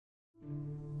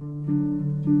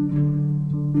Home,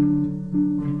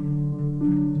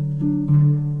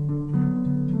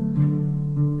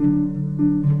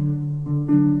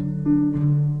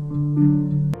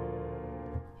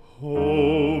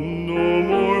 no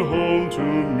more home to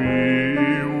me,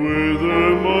 whither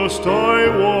must I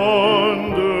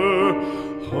wander?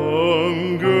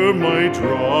 Hunger, my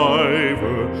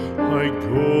driver, I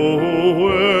go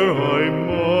where I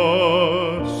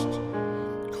must.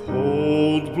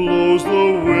 Cold blows the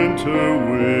winter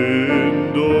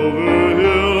wind over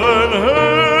hill and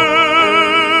heather.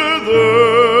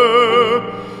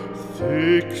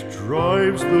 Thick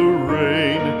drives the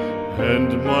rain, and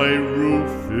my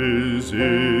roof is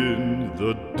in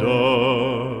the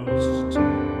dust.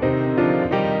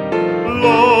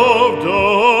 Loved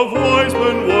of wise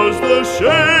men was the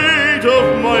shade of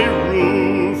my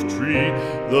roof tree.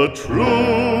 The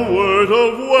true word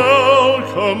of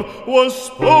welcome was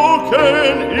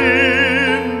spoken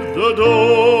in the door.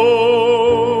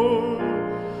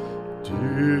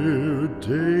 Dear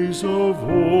days of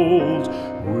old,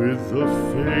 with the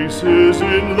faces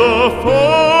in the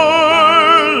firelight,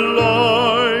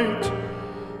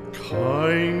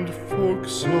 kind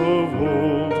folks of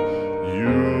old,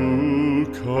 you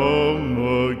come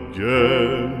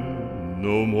again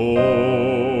no more.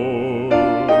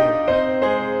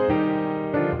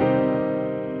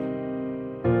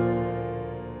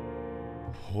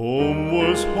 Home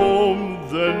was home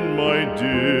then, my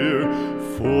dear,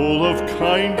 full of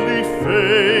kindly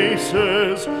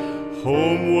faces.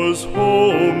 Home was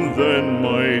home then,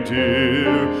 my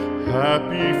dear,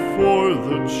 happy for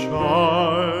the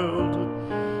child.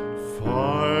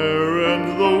 Fire and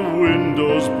the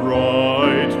windows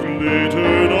bright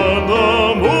glittered on the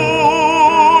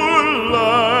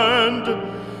moorland.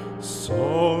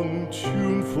 Song,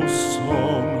 tuneful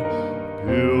song,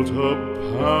 built a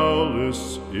palace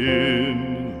in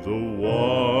the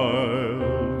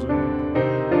wild.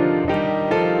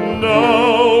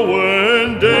 Now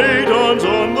when day dawns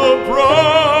on the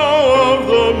brow of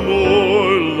the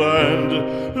moorland,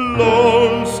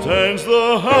 lone stands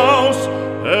the house,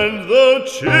 and the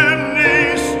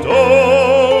chimney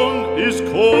stone is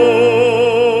cold.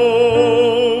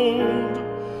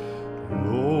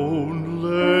 Lone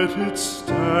let it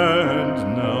stand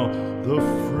now, the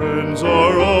friends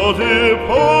are all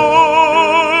departed.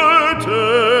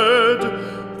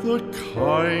 The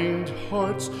kind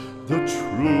hearts, the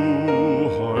true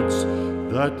hearts,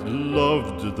 that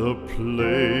loved the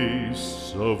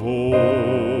place of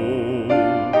old.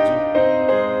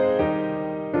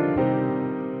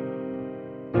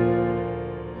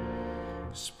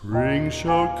 Spring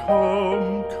shall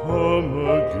come, come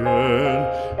again,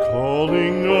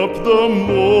 calling up the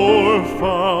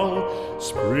moorfowl.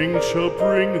 Spring shall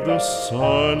bring the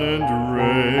sun and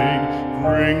rain,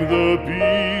 bring the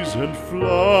bees and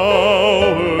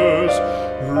flowers.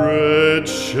 Red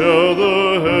shall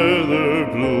the heather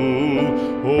bloom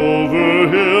over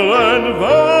hill and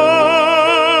valley.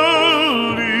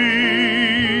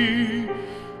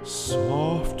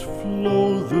 Soft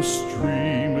flow the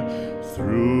stream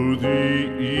through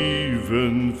the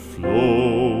even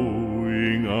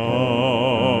flowing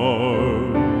hours.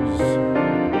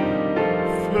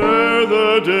 Fair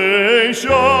the day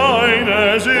shine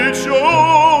as it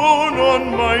shone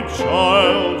on my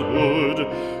childhood.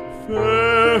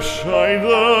 Fair shine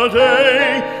the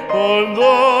day on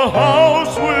the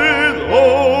house with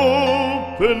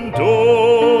open door.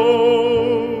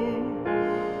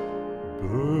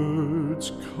 Birds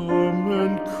come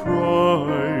and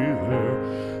cry there,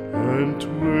 and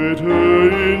twitter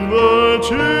in the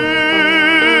chimney,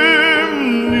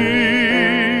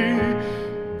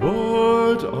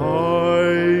 but I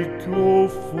go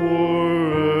forever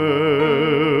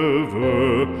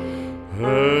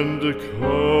and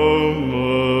come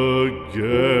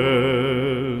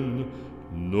again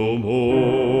no more.